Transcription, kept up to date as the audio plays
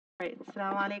Right,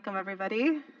 assalamu alaikum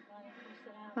everybody.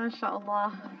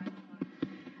 MashaAllah.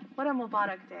 What a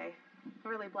Mubarak day. A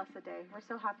really blessed day. We're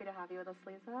so happy to have you with us,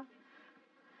 Lisa.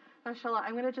 MashaAllah.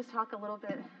 I'm going to just talk a little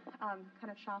bit,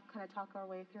 talk our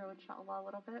way through, inshallah, a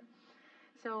little bit.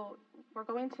 So we're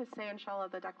going to say, inshallah,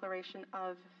 the declaration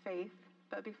of faith.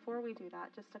 But before we do that,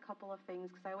 just a couple of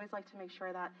things, because I always like to make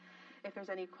sure that if there's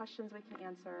any questions we can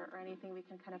answer or anything we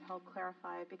can kind of help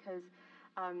clarify, because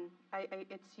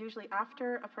it's usually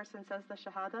after a person says the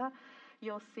shahada,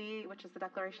 you'll see, which is the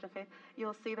declaration of faith,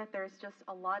 you'll see that there's just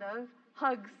a lot of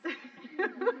hugs,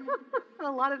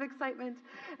 a lot of excitement,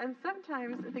 and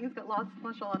sometimes things get lost,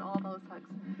 mashallah, in all those hugs.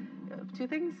 Two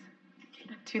things?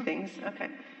 Two things, okay,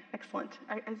 excellent.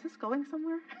 Is this going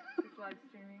somewhere? It's live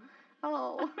streaming.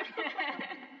 Oh.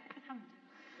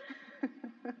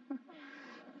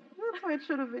 That's why it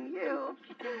should have been you.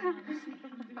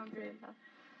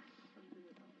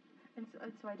 And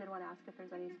so I did want to ask if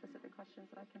there's any specific questions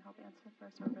that I can help answer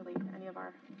first, or really any of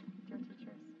our dear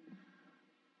teachers.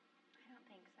 I don't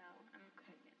think so.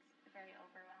 It's very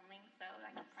overwhelming, so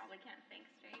I probably can't think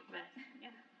straight, but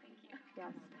yeah, thank you.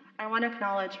 Yes. I want to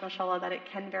acknowledge, mashallah, that it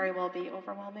can very well be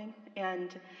overwhelming,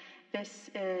 and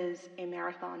this is a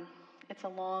marathon. It's a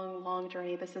long, long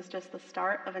journey. This is just the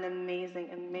start of an amazing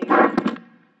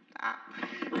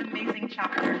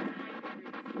chapter.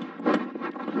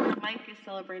 Mike is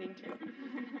celebrating too.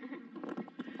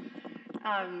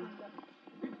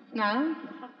 No?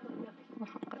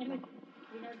 We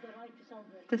have the right to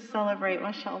celebrate. To celebrate,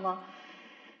 mashallah.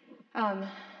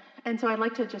 And so I'd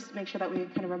like to just make sure that we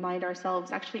kind of remind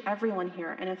ourselves, actually everyone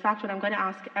here, and in fact what I'm going to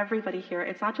ask everybody here,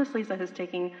 it's not just Lisa who's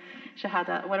taking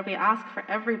shahada, what we ask for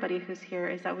everybody who's here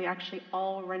is that we actually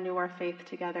all renew our faith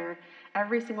together.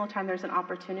 Every single time there's an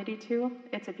opportunity to,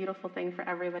 it's a beautiful thing for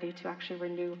everybody to actually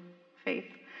renew faith,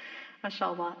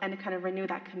 mashallah, and to kind of renew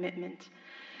that commitment.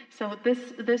 So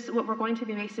this what we're going to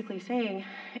be basically saying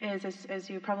is, as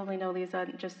you probably know, Lisa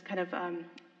just kind of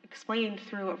explained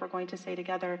through what we're going to say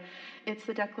together, it's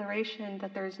the declaration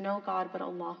that there is no God but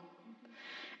Allah.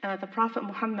 And that the Prophet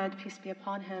Muhammad, peace be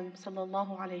upon him,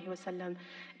 sallallahu alaihi wasallam,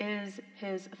 is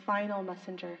his final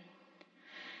messenger.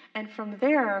 And from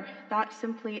there, that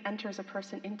simply enters a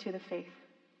person into the faith.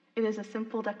 It is a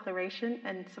simple declaration,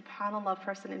 and subhanAllah, a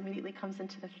person immediately comes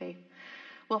into the faith.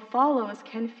 What follows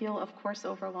can feel, of course,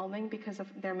 overwhelming because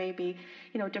there may be,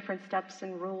 different steps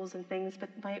and rules and things. But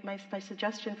my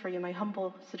suggestion for you, my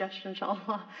humble suggestion,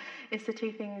 inshallah, is to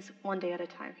take things one day at a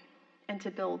time and to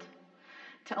build,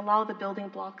 to allow the building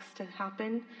blocks to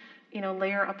happen,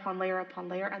 layer upon layer upon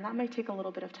layer, and that might take a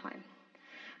little bit of time.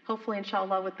 Hopefully,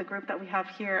 inshallah, with the group that we have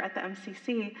here at the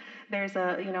MCC, there's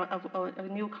a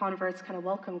new converts kind of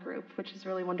welcome group, which is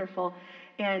really wonderful.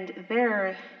 And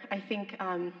there, I think,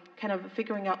 kind of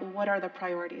figuring out what are the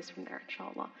priorities from there,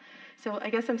 inshallah. So I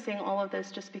guess I'm saying all of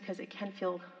this just because it can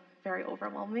feel very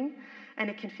overwhelming, and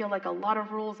it can feel like a lot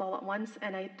of rules all at once,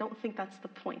 and I don't think that's the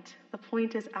point. The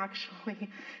point is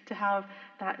actually to have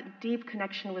that deep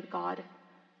connection with God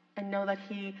and know that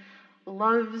He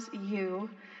loves you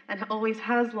and always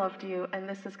has loved you, and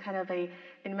this is kind of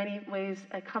in many ways,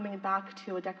 coming back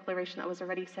to a declaration that was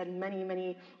already said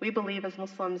we believe as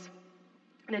Muslims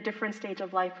in a different stage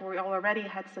of life where we already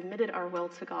had submitted our will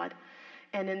to God,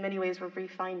 and in many ways we're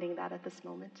refinding that at this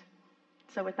moment.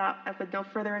 So with that, with no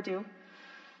further ado,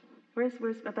 where's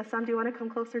Bassam, do you want to come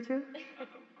closer too?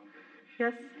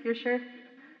 Yes, you're sure?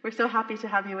 We're so happy to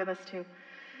have you with us too.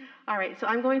 All right, so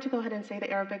I'm going to go ahead and say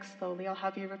the Arabic slowly. I'll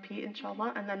have you repeat,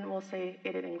 inshallah, and then we'll say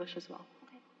it in English as well.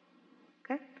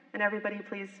 Okay? And everybody,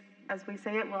 please, as we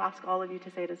say it, we'll ask all of you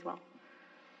to say it as well.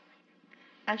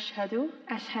 Ashhadu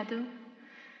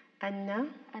anna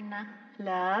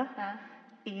la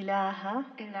ilaha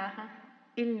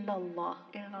illallah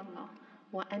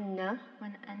wa anna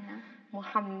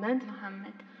Muhammad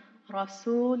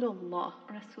Rasulullah.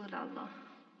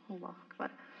 Allah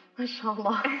Akbar.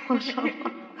 MashaAllah,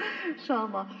 MashaAllah,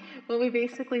 MashaAllah. What we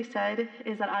basically said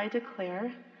is that I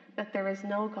declare that there is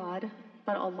no God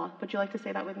but Allah. Would you like to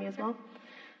say that with me as well?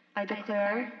 I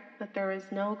declare that there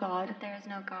is no God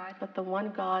but the one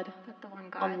God,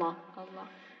 Allah.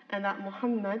 And that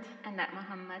Muhammad,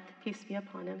 peace be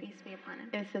upon him,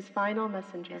 is his final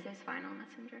messenger.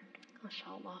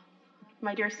 MashaAllah.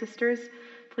 My dear sisters,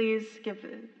 please give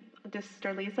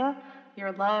Sister Lisa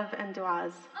your love and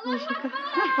du'as.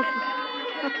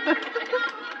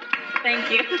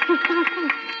 Thank you.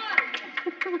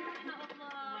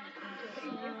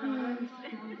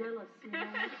 I'm jealous.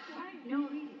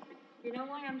 You know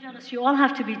why I'm jealous? You all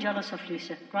have to be jealous of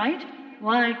Lisa, right?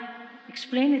 Why?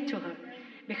 Explain it to her.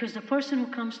 Because the person who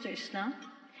comes to Islam,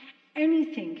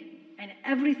 anything and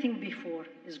everything before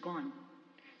is gone.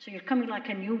 So you're coming like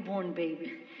a newborn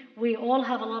baby. We all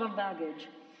have a lot of baggage,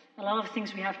 a lot of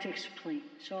things we have to explain.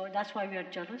 So that's why we are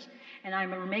jealous. And I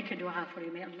will make a dua for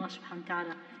you. May Allah subhanahu wa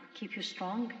ta'ala keep you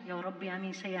strong. Ya Rabbi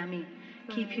Ameen, say Ameen.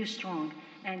 Keep you strong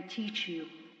and teach you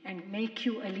and make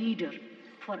you a leader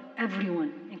for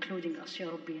everyone, including us. Ya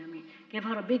Rabbi Ameen. Give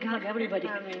her a big hug, everybody.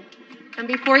 Ameen. And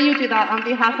before you do that, on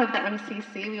behalf of the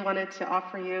MCC, we wanted to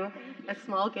offer you a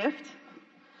small gift.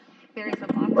 There is a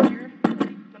box here.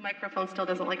 The microphone still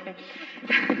doesn't like me.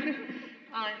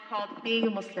 Called Being a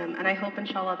Muslim. And I hope,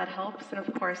 inshallah, that helps. And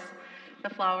of course, the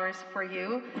flowers for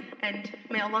you. And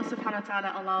may Allah subhanahu wa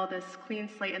ta'ala allow this clean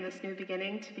slate and this new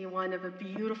beginning to be one of a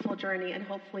beautiful journey and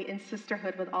hopefully in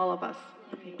sisterhood with all of us.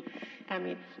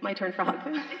 Ameen. My turn for hug.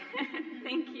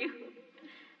 Thank you.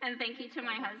 And thank you to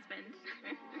my husband.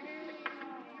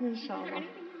 Inshallah.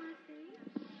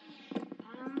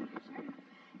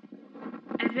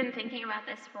 I've been thinking about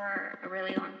this for a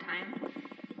really long time.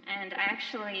 And I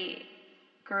actually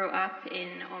grew up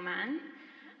in Oman.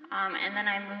 And then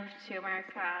I moved to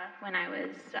America when I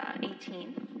was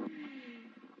 18.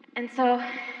 And so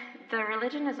the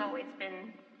religion has always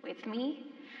been with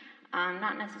me,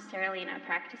 not necessarily in a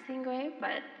practicing way,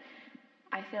 but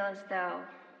I feel as though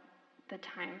the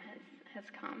time has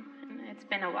come, and it's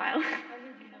been a while. How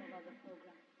did you know about the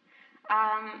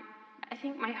program? I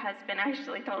think my husband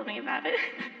actually told me about it.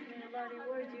 May Allah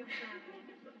reward you.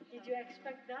 Did you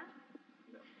expect that?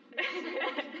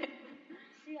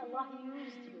 See, Allah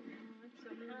used you.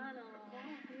 SubhanAllah.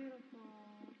 Beautiful.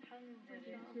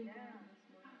 Alhamdulillah.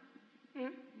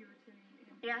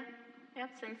 Yeah. Yep,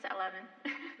 since 11.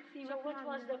 So what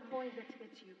was the point that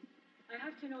hit you? I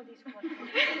have to know these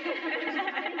questions.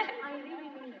 I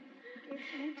really mean it. It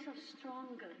makes us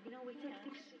stronger. You know, we take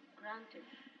things granted.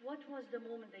 What was the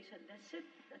moment they said, that's it,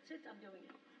 I'm doing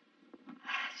it?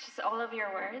 Just all of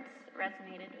your words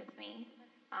resonated with me.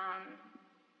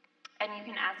 And you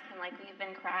can ask him, like, we've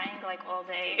been crying, like, all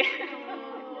day.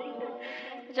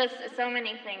 Just so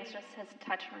many things just has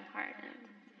touched my heart.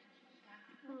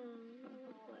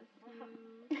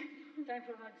 Time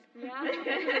for hugs. Yeah,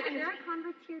 there are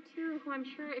converts here too, who I'm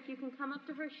sure if you can come up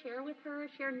to her, share with her,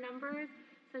 share numbers,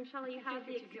 so inshallah you have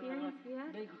the experience. Yeah.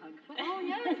 Big hug. Oh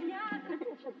yes, yeah. You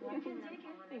can take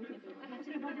it. Thank you so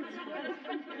much.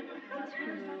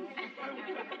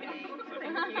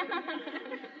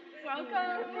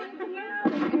 Welcome.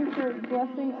 Thank you for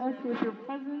blessing us with your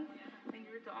presence and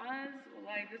your du'as.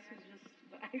 Wallahi, this was just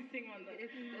the icing on the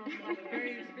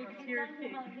very big tier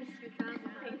cake.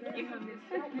 Thank you. It's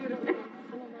so beautiful.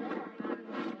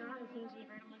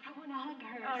 I want to hug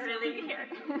her. Oh, really? Here.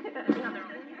 Another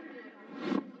one.